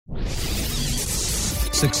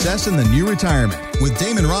Success in the New Retirement with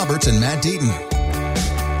Damon Roberts and Matt Deaton.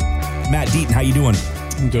 Matt Deaton, how you doing?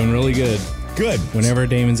 I'm doing really good. Good. Whenever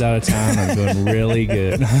Damon's out of town, I'm doing really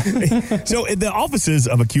good. So in the offices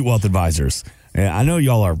of Acute Wealth Advisors, I know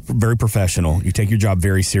y'all are very professional. You take your job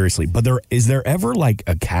very seriously, but is there ever like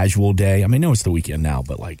a casual day? I mean, I know it's the weekend now,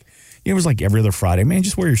 but like, it was like every other Friday, man,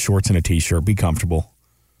 just wear your shorts and a t-shirt, be comfortable.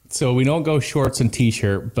 So we don't go shorts and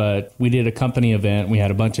t-shirt, but we did a company event. We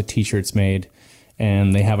had a bunch of t-shirts made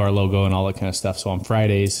and they have our logo and all that kind of stuff. So on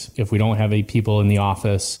Fridays, if we don't have any people in the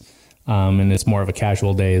office, and it's more of a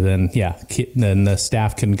casual day, then the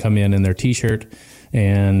staff can come in their t-shirt,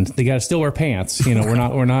 and they got to still wear pants. You know,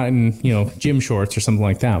 we're not in gym shorts or something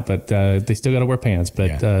like that, but they still got to wear pants.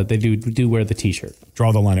 But they do wear the t-shirt.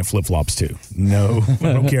 Draw the line at flip flops too. No,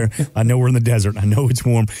 I don't care. I know we're in the desert. I know it's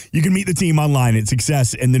warm. You can meet the team online at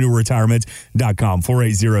successinthenewretirement.com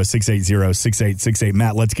 480-680-6868.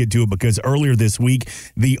 Matt, let's get to it because earlier this week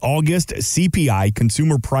the August CPI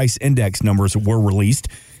Consumer Price Index numbers were released.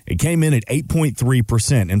 It came in at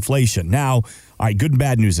 8.3% inflation. Now, all right, good and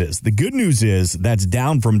bad news is. The good news is that's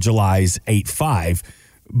down from July's 8.5%.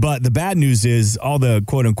 But the bad news is all the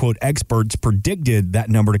quote-unquote experts predicted that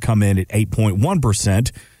number to come in at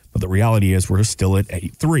 8.1%. But the reality is we're still at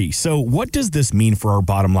 8.3%. So what does this mean for our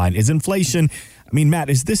bottom line? Is inflation, I mean, Matt,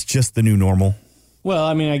 is this just the new normal? Well,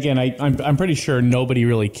 I mean, again, I'm pretty sure nobody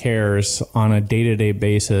really cares on a day-to-day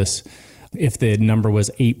basis if the number was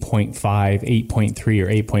 8.5, 8.3, or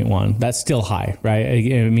 8.1. That's still high, right?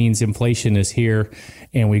 It means inflation is here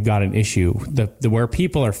and we've got an issue. Where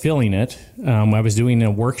people are feeling it, I was doing a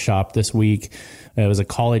workshop this week. It was a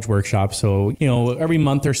college workshop. So, every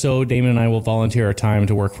month or so, Damon and I will volunteer our time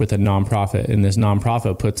to work with a nonprofit. And this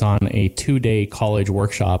nonprofit puts on a 2-day college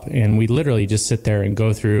workshop. And we literally just sit there and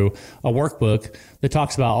go through a workbook that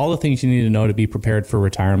talks about all the things you need to know to be prepared for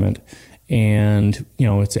retirement. And,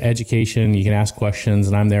 it's education. You can ask questions,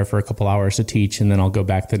 and I'm there for a couple hours to teach, and then I'll go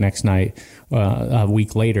back the next night, a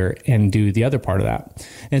week later, and do the other part of that.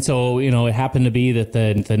 And so, it happened to be that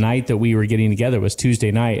the night that we were getting together was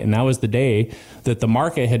Tuesday night, and that was the day that the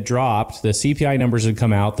market had dropped. The CPI numbers had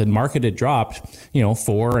come out. The market had dropped,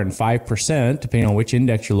 4 and 5%, depending on which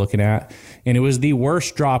index you're looking at. And it was the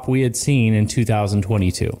worst drop we had seen in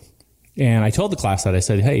 2022. And I told the class that I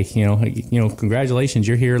said, hey, congratulations.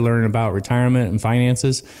 You're here learning about retirement and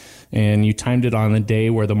finances. And you timed it on the day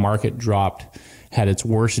where the market dropped, had its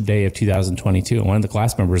worst day of 2022. And one of the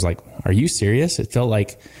class members was like, are you serious? It felt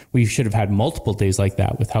like we should have had multiple days like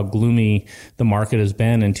that with how gloomy the market has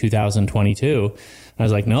been in 2022. I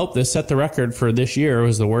was like, nope, this set the record for this year. It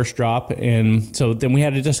was the worst drop. And so then we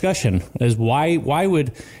had a discussion as why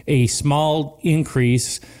would a small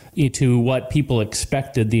increase to what people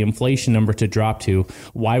expected the inflation number to drop to,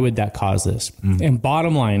 why would that cause this? And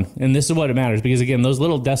bottom line, and this is what it matters, because again, those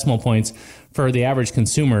little decimal points for the average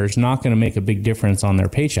consumer is not going to make a big difference on their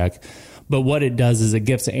paycheck. But what it does is it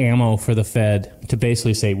gives ammo for the Fed to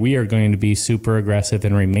basically say, we are going to be super aggressive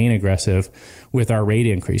and remain aggressive with our rate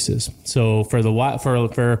increases. So for about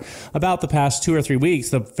the past 2 or 3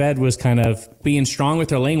 weeks, the Fed was kind of being strong with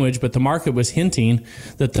their language, but the market was hinting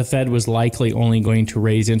that the Fed was likely only going to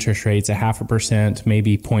raise interest rates 0.5%,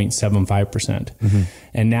 maybe 0.75%.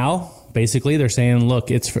 And now, basically, they're saying,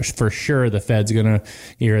 look, it's for sure the Fed's going to,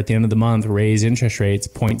 here at the end of the month, raise interest rates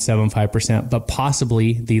 0.75%, but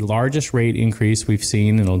possibly the largest rate increase we've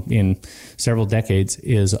seen in several decades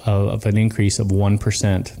is of an increase of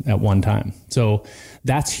 1% at one time. So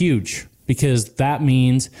that's huge, because that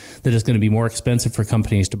means that it's going to be more expensive for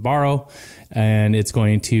companies to borrow, and it's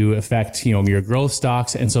going to affect, your growth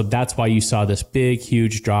stocks. And so that's why you saw this big,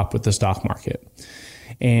 huge drop with the stock market.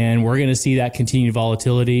 And we're going to see that continued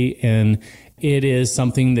volatility. And it is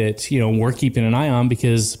something that, we're keeping an eye on,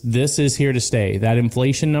 because this is here to stay, that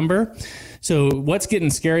inflation number. So what's getting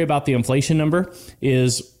scary about the inflation number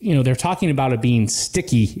is, they're talking about it being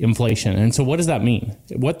sticky inflation. And so what does that mean?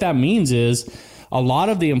 What that means is a lot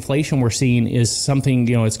of the inflation we're seeing is something,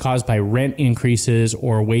 it's caused by rent increases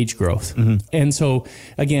or wage growth. And so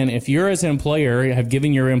again, if you're as an employer have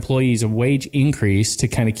given your employees a wage increase to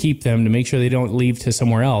kind of keep them, to make sure they don't leave to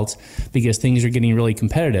somewhere else because things are getting really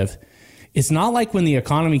competitive, it's not like when the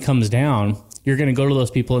economy comes down, you're going to go to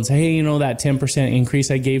those people and say, hey, that 10%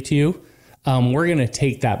 increase I gave to you, we're going to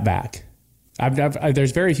take that back.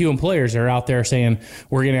 There's very few employers that are out there saying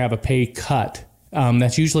we're going to have a pay cut.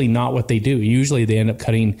 That's usually not what they do. Usually they end up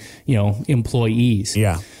cutting, employees.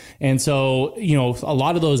 Yeah. And so, a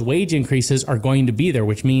lot of those wage increases are going to be there,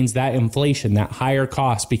 which means that inflation, that higher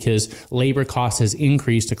cost, because labor cost has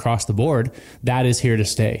increased across the board, that is here to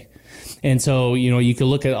stay. And so, you can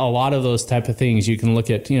look at a lot of those type of things. You can look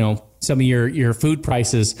at, some of your food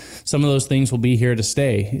prices, some of those things will be here to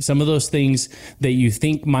stay. Some of those things that you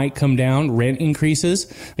think might come down, rent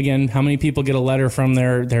increases. Again, how many people get a letter from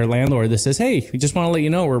their landlord that says, hey, we just want to let you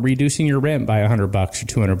know we're reducing your rent by $100 or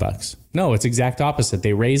 $200? No, it's exact opposite.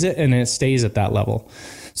 They raise it and it stays at that level.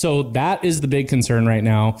 So that is the big concern right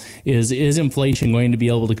now is inflation going to be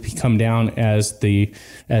able to come down as the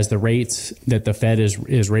rates that the Fed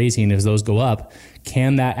is raising, as those go up?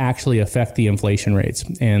 Can that actually affect the inflation rates?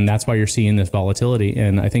 And that's why you're seeing this volatility.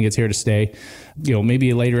 And I think it's here to stay.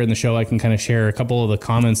 Maybe later in the show, I can kind of share a couple of the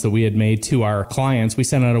comments that we had made to our clients. We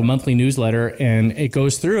sent out a monthly newsletter and it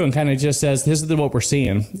goes through and kind of just says, this is what we're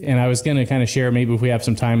seeing. And I was going to kind of share, maybe if we have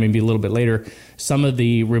some time, maybe a little bit later, some of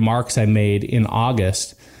the remarks I made in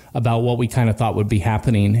August about what we kind of thought would be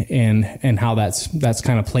happening and how that's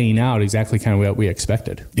kind of playing out exactly kind of what we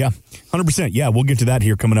expected. Yeah, 100%. Yeah, we'll get to that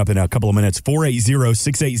here coming up in a couple of minutes.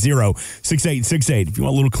 480-680-6868. If you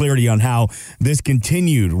want a little clarity on how this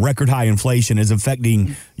continued record high inflation is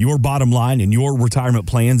affecting your bottom line and your retirement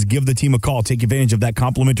plans, give the team a call. Take advantage of that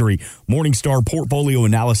complimentary Morningstar portfolio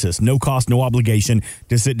analysis. No cost, no obligation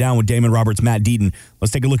to sit down with Damon Roberts, Matt Deaton.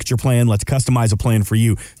 Let's take a look at your plan. Let's customize a plan for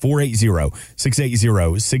you.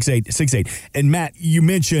 480-680-6868. And Matt, you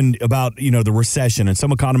mentioned about, the recession, and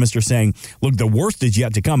some economists are saying, look, the worst is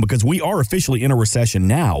yet to come because we are officially in a recession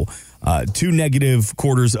now. 2 negative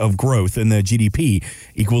quarters of growth in the GDP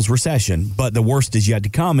equals recession, but the worst is yet to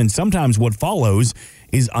come. And sometimes what follows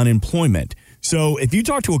is unemployment. So if you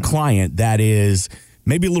talk to a client that is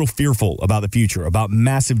maybe a little fearful about the future, about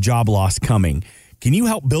massive job loss coming, can you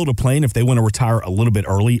help build a plan if they want to retire a little bit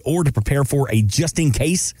early or to prepare for a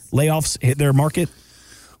just-in-case layoffs hit their market?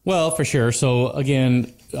 Well, for sure. So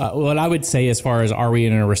again, what I would say as far as are we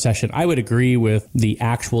in a recession, I would agree with the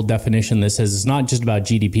actual definition that says it's not just about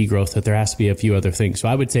GDP growth, that there has to be a few other things. So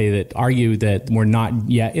I would argue that we're not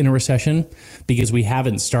yet in a recession because we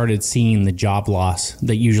haven't started seeing the job loss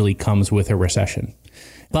that usually comes with a recession.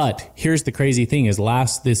 But here's the crazy thing is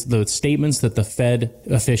the statements that the Fed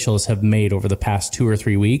officials have made over the past 2 or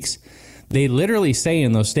 3 weeks, they literally say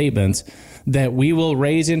in those statements that we will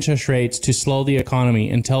raise interest rates to slow the economy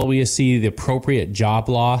until we see the appropriate job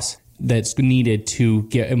loss that's needed to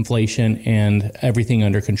get inflation and everything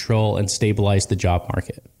under control and stabilize the job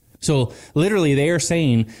market. So literally they are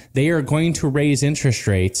saying they are going to raise interest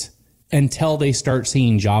rates until they start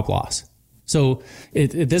seeing job loss. So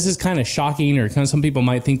this is kind of shocking, or kind of some people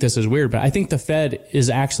might think this is weird, but I think the Fed is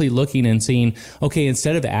actually looking and seeing, okay,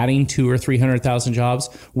 instead of adding 200,000 or 300,000 jobs,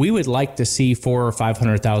 we would like to see 400,000 or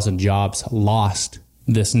 500,000 jobs lost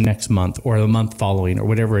this next month or the month following or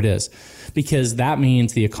whatever it is, because that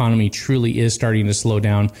means the economy truly is starting to slow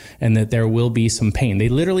down and that there will be some pain. They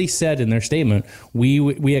literally said in their statement,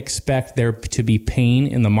 we expect there to be pain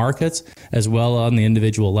in the markets as well on the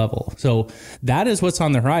individual level. So that is what's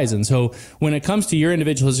on the horizon. So when it comes to your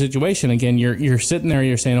individual situation, again, you're sitting there,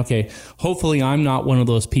 you're saying, okay, hopefully I'm not one of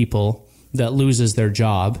those people that loses their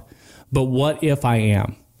job, but what if I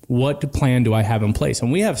am? What plan do I have in place?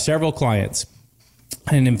 And we have several clients.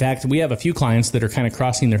 And in fact, we have a few clients that are kind of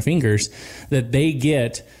crossing their fingers that they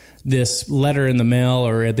get this letter in the mail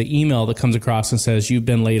or the email that comes across and says, you've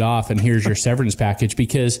been laid off and here's your severance package,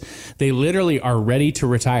 because they literally are ready to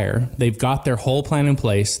retire. They've got their whole plan in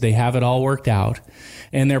place. They have it all worked out.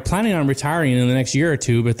 And they're planning on retiring in the next year or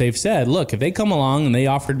two, but they've said, look, if they come along and they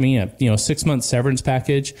offered me a 6-month severance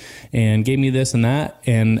package and gave me this and that,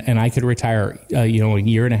 and I could retire a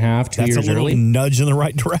year and a half, 2 years early. That's a little nudge in the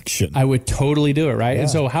right direction. I would totally do it, right? Yeah. And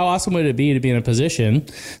so how awesome would it be to be in a position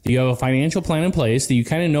that you have a financial plan in place, that you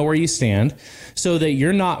kind of know where you stand, so that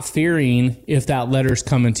you're not fearing if that letter's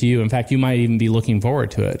coming to you. In fact, you might even be looking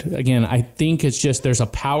forward to it. Again, I think it's just there's a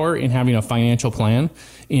power in having a financial plan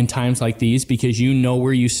in times like these, because you know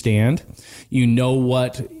where you stand. You know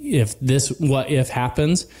what if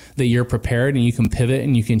happens, that you're prepared and you can pivot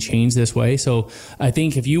and you can change this way. So I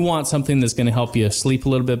think if you want something that's going to help you sleep a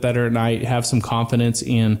little bit better at night, have some confidence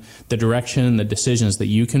in the direction and the decisions that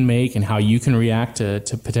you can make and how you can react to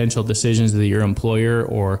potential decisions that your employer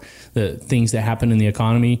or the things that happen in the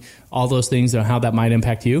economy, all those things and how that might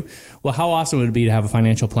impact you. Well, how awesome would it be to have a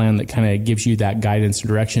financial plan that kind of gives you that guidance and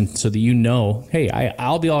direction so that you know, hey,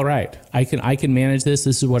 I'll be all right. I can manage this.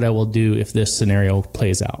 This is what I will do if this scenario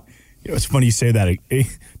plays out. It's funny you say that.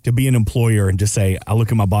 To be an employer and to say, I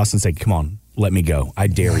look at my boss and say, come on, let me go. I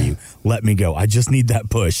dare you. Let me go. I just need that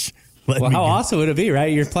push. Well, how awesome would it be,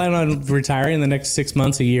 right? You're planning on retiring in the next 6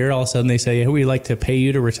 months, a year. All of a sudden they say, hey, we'd like to pay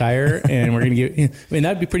you to retire. And we're going to give, I mean,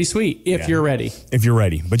 that'd be pretty sweet if you're ready. If you're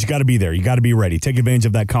ready. But you got to be there. You got to be ready. Take advantage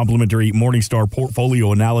of that complimentary Morningstar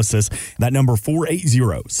portfolio analysis. That number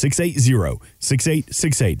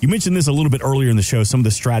 480-680-6868. You mentioned this a little bit earlier in the show, some of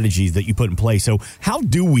the strategies that you put in place. So how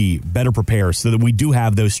do we better prepare so that we do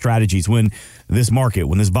have those strategies when this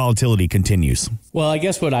volatility continues? Well, I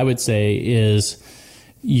guess what I would say is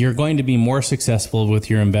you're going to be more successful with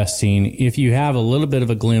your investing if you have a little bit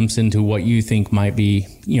of a glimpse into what you think might be,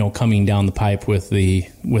 coming down the pipe with the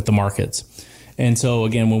markets. And so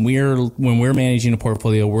again, when we're managing a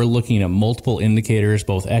portfolio, we're looking at multiple indicators,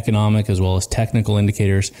 both economic as well as technical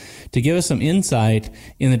indicators, to give us some insight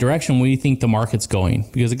in the direction we think the market's going.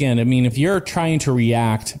 Because again, I mean, if you're trying to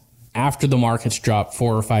react after the market's dropped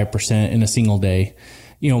 4 or 5% in a single day,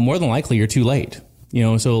 more than likely you're too late.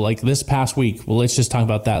 So like this past week, well, let's just talk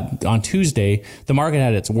about that. On Tuesday, the market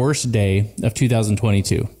had its worst day of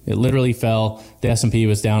 2022. It literally fell. The S&P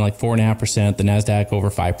was down like 4.5%, the NASDAQ over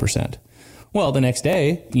 5%. Well, the next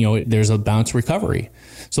day, there's a bounce recovery.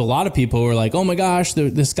 So a lot of people were like, oh my gosh,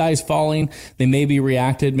 the sky's falling. They maybe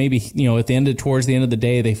reacted. Maybe, towards the end of the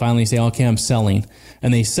day, they finally say, okay, I'm selling.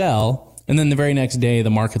 And they sell. And then the very next day,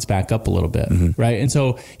 the market's back up a little bit, right? And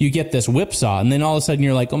so you get this whipsaw, and then all of a sudden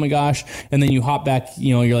you're like, oh my gosh. And then you hop back,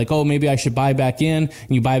 you're like, oh, maybe I should buy back in. And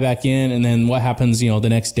you buy back in. And then what happens, the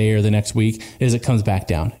next day or the next week is it comes back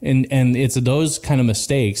down. And it's those kind of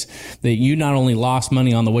mistakes that you not only lost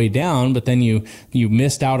money on the way down, but then you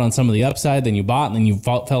missed out on some of the upside, then you bought, and then you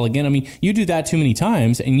fell again. I mean, you do that too many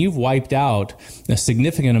times, and you've wiped out a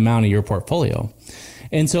significant amount of your portfolio.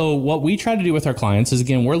 And so what we try to do with our clients is,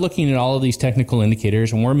 again, we're looking at all of these technical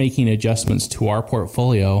indicators and we're making adjustments to our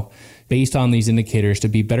portfolio based on these indicators to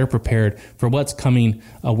be better prepared for what's coming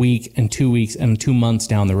a week and 2 weeks and 2 months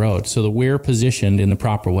down the road so that we're positioned in the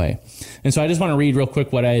proper way. And so I just want to read real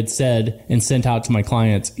quick what I had said and sent out to my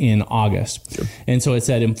clients in August. Sure. And so it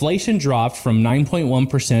said inflation dropped from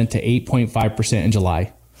 9.1% to 8.5% in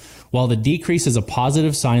July. While the decrease is a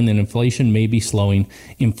positive sign that inflation may be slowing,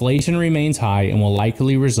 inflation remains high and will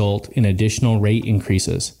likely result in additional rate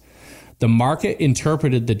increases. The market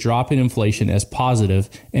interpreted the drop in inflation as positive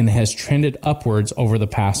and has trended upwards over the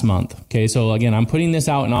past month. Okay, so again, I'm putting this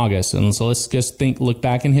out in August, and so let's just look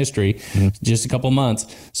back in history, just a couple months.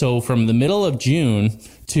 So from the middle of June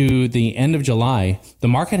to the end of July, the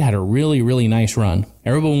market had a really, really nice run.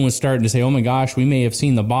 Everyone was starting to say, oh my gosh, we may have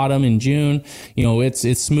seen the bottom in June.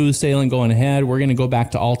 It's smooth sailing going ahead. We're going to go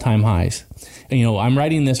back to all-time highs. I'm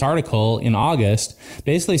writing this article in August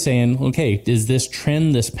basically saying, okay, is this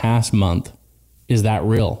trend this past month, is that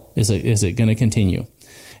real? Is it going to continue?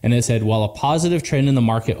 And it said, while a positive trend in the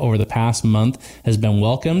market over the past month has been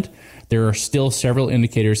welcomed, there are still several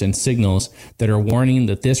indicators and signals that are warning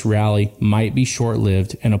that this rally might be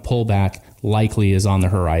short-lived and a pullback likely is on the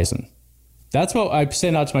horizon. That's what I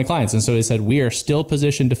sent out to my clients. And so they said, we are still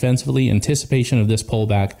positioned defensively in anticipation of this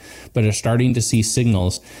pullback, but are starting to see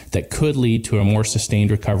signals that could lead to a more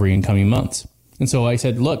sustained recovery in coming months. And so I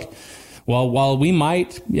said, look, while we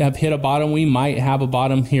might have hit a bottom, we might have a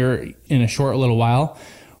bottom here in a short little while.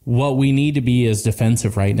 What we need to be is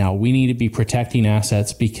defensive right now. We need to be protecting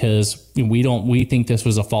assets because we think this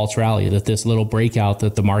was a false rally, that this little breakout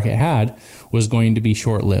that the market had was going to be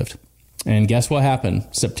short-lived. And guess what happened?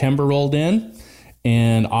 September rolled in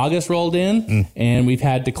and August rolled in and we've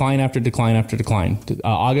had decline after decline after decline.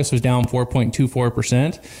 August was down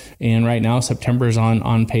 4.24%. And right now September is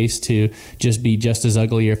on pace to just be just as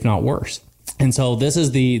ugly, if not worse. And so this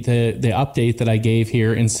is the update that I gave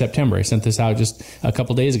here in September. I sent this out just a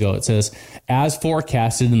couple days ago. It says, as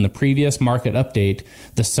forecasted in the previous market update,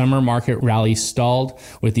 the summer market rally stalled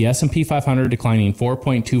with the S&P 500 declining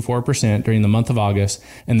 4.24% during the month of August,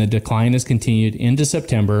 and the decline has continued into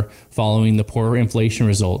September following the poor inflation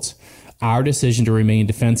results. Our decision to remain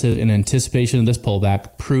defensive in anticipation of this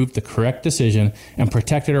pullback proved the correct decision and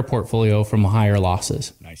protected our portfolio from higher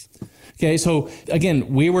losses. Nice. Okay, so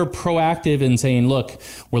again, we were proactive in saying, look,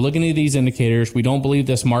 we're looking at these indicators. We don't believe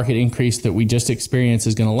this market increase that we just experienced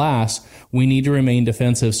is going to last. We need to remain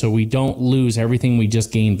defensive so we don't lose everything we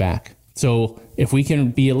just gained back. So if we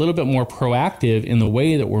can be a little bit more proactive in the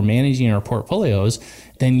way that we're managing our portfolios,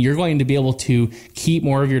 then you're going to be able to keep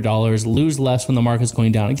more of your dollars, lose less when the market's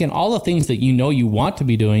going down. Again, all the things that you know you want to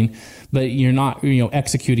be doing, but you're not,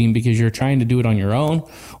 executing because you're trying to do it on your own,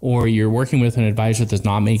 or you're working with an advisor that's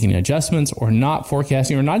not making adjustments or not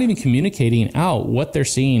forecasting or not even communicating out what they're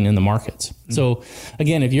seeing in the markets. Mm-hmm. So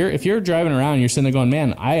again, if you're driving around, you're sitting there going,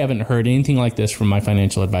 man, I haven't heard anything like this from my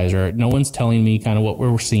financial advisor. No one's telling me kind of what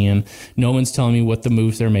we're seeing. No one's telling me what the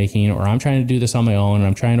moves they're making, or I'm trying to do this on my own and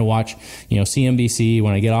I'm trying to watch, CNBC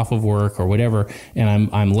when I get off of work or whatever, and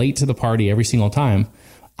I'm late to the party every single time.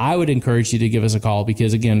 I would encourage you to give us a call,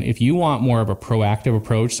 because again, if you want more of a proactive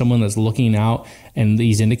approach, someone that's looking out and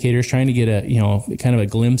these indicators, trying to get a, kind of a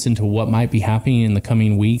glimpse into what might be happening in the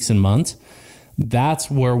coming weeks and months, that's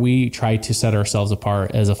where we try to set ourselves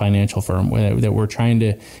apart as a financial firm, that we're trying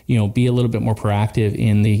to, be a little bit more proactive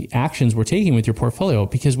in the actions we're taking with your portfolio,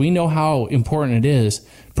 because we know how important it is to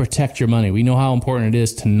protect your money. We know how important it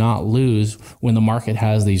is to not lose when the market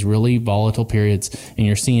has these really volatile periods and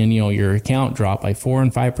you're seeing, your account drop by 4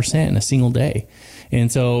 and 5% in a single day. And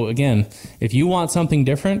so again, if you want something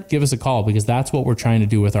different, give us a call, because that's what we're trying to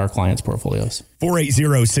do with our clients' portfolios.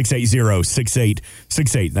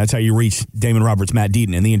 480-680-6868. That's how you reach Damon Roberts, Matt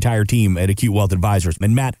Deaton, and the entire team at Acute Wealth Advisors.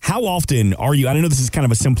 And Matt, how often are you, I know this is kind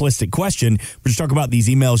of a simplistic question, but just talk about these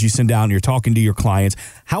emails you send out and you're talking to your clients.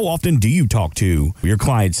 How often do you talk to your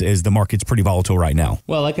clients as the market's pretty volatile right now?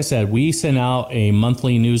 Well, like I said, we send out a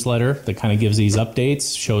monthly newsletter that kind of gives these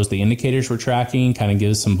updates, shows the indicators we're tracking, kind of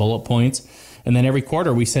gives some bullet points. And then every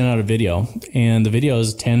quarter we send out a video, and the video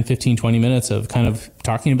is 10, 15, 20 minutes of kind of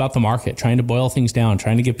talking about the market, trying to boil things down,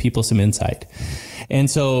 trying to give people some insight. And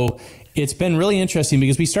so it's been really interesting,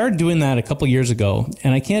 because we started doing that a couple years ago.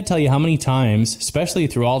 And I can't tell you how many times, especially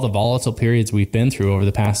through all the volatile periods we've been through over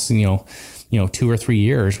the past, 2 or 3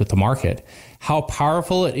 years with the market, how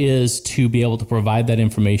powerful it is to be able to provide that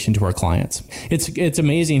information to our clients. It's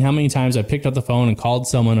amazing how many times I picked up the phone and called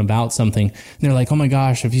someone about something, and they're like, oh my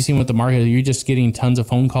gosh, have you seen what the market is? You're just getting tons of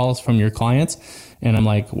phone calls from your clients. And I'm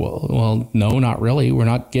like, well, no, not really. We're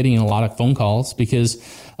not getting a lot of phone calls, because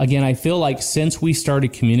again, I feel like since we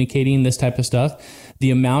started communicating this type of stuff,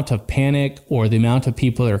 the amount of panic or the amount of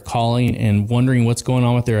people that are calling and wondering what's going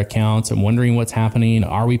on with their accounts and wondering what's happening,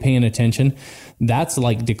 are we paying attention? That's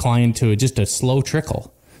like declined to just a slow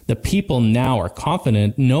trickle. The people now are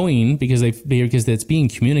confident, knowing because it's being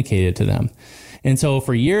communicated to them. And so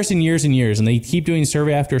for years and years and years, and they keep doing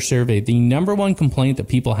survey after survey, the number one complaint that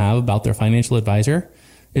people have about their financial advisor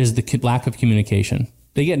is the lack of communication.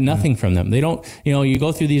 They get nothing from them. They don't, you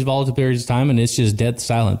go through these volatile periods of time and it's just dead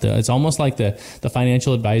silent. It's almost like the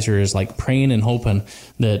financial advisor is like praying and hoping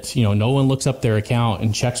that, no one looks up their account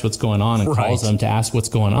and checks what's going on and calls them to ask what's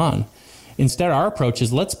going on. Instead, our approach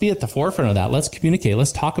is, let's be at the forefront of that. Let's communicate.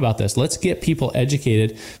 Let's talk about this. Let's get people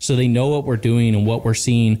educated so they know what we're doing and what we're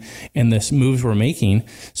seeing and the moves we're making,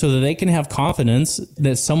 so that they can have confidence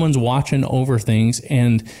that someone's watching over things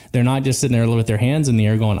and they're not just sitting there with their hands in the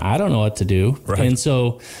air going, I don't know what to do. Right. And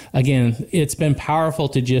so, again, it's been powerful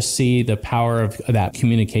to just see the power of that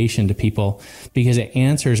communication to people, because it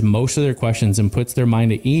answers most of their questions and puts their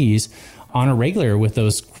mind at ease on a regular with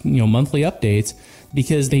those monthly updates,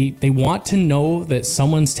 because they want to know that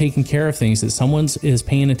someone's taking care of things, that someone is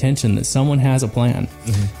paying attention, that someone has a plan.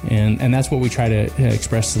 Mm-hmm. And that's what we try to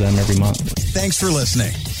express to them every month. Thanks for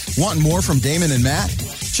listening. Want more from Damon and Matt?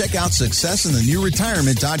 Check out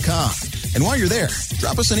successinthenewretirement.com. And while you're there,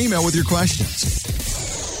 drop us an email with your questions.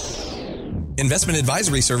 Investment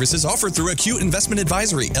advisory services offered through Acute Investment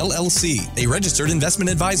Advisory, LLC, a registered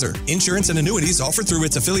investment advisor. Insurance and annuities offered through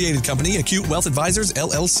its affiliated company, Acute Wealth Advisors,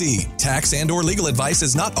 LLC. Tax and or legal advice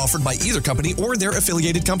is not offered by either company or their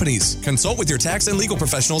affiliated companies. Consult with your tax and legal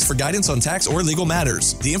professionals for guidance on tax or legal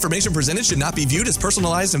matters. The information presented should not be viewed as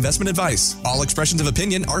personalized investment advice. All expressions of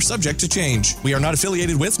opinion are subject to change. We are not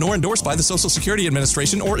affiliated with nor endorsed by the Social Security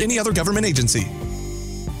Administration or any other government agency.